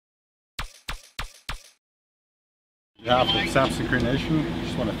On behalf of Sampson Cree Nation, I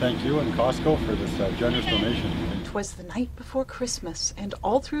just want to thank you and Costco for this generous donation. 'Twas the night before Christmas, and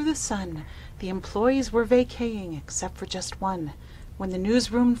all through the sun, the employees were vacaying except for just one. When the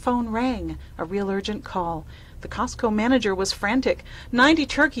newsroom phone rang, a real urgent call, the Costco manager was frantic. 90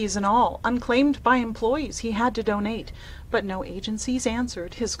 turkeys in all, unclaimed by employees, he had to donate. But no agencies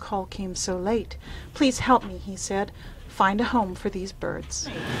answered, his call came so late. Please help me, he said. Find a home for these birds.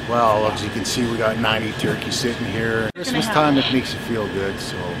 Well, as you can see, we got 90 turkeys sitting here. Christmas time, it makes you feel good,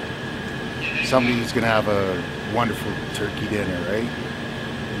 so somebody's going to have a wonderful turkey dinner, right?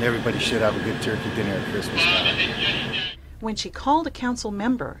 And everybody should have a good turkey dinner at Christmas time. When she called a council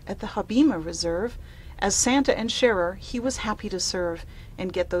member at the Habima Reserve, as Santa and sharer, he was happy to serve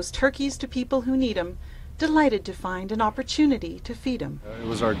and get those turkeys to people who need 'em, delighted to find an opportunity to feed 'em. It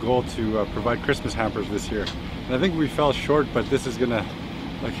was our goal to provide Christmas hampers this year. And I think we fell short, but this is going to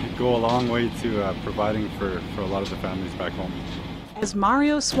go a long way to providing for a lot of the families back home. As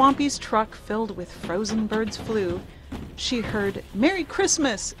Mario Swampy's truck filled with frozen birds flew, she heard, "Merry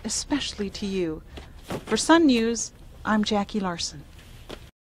Christmas, especially to you." For Sun News, I'm Jackie Larson.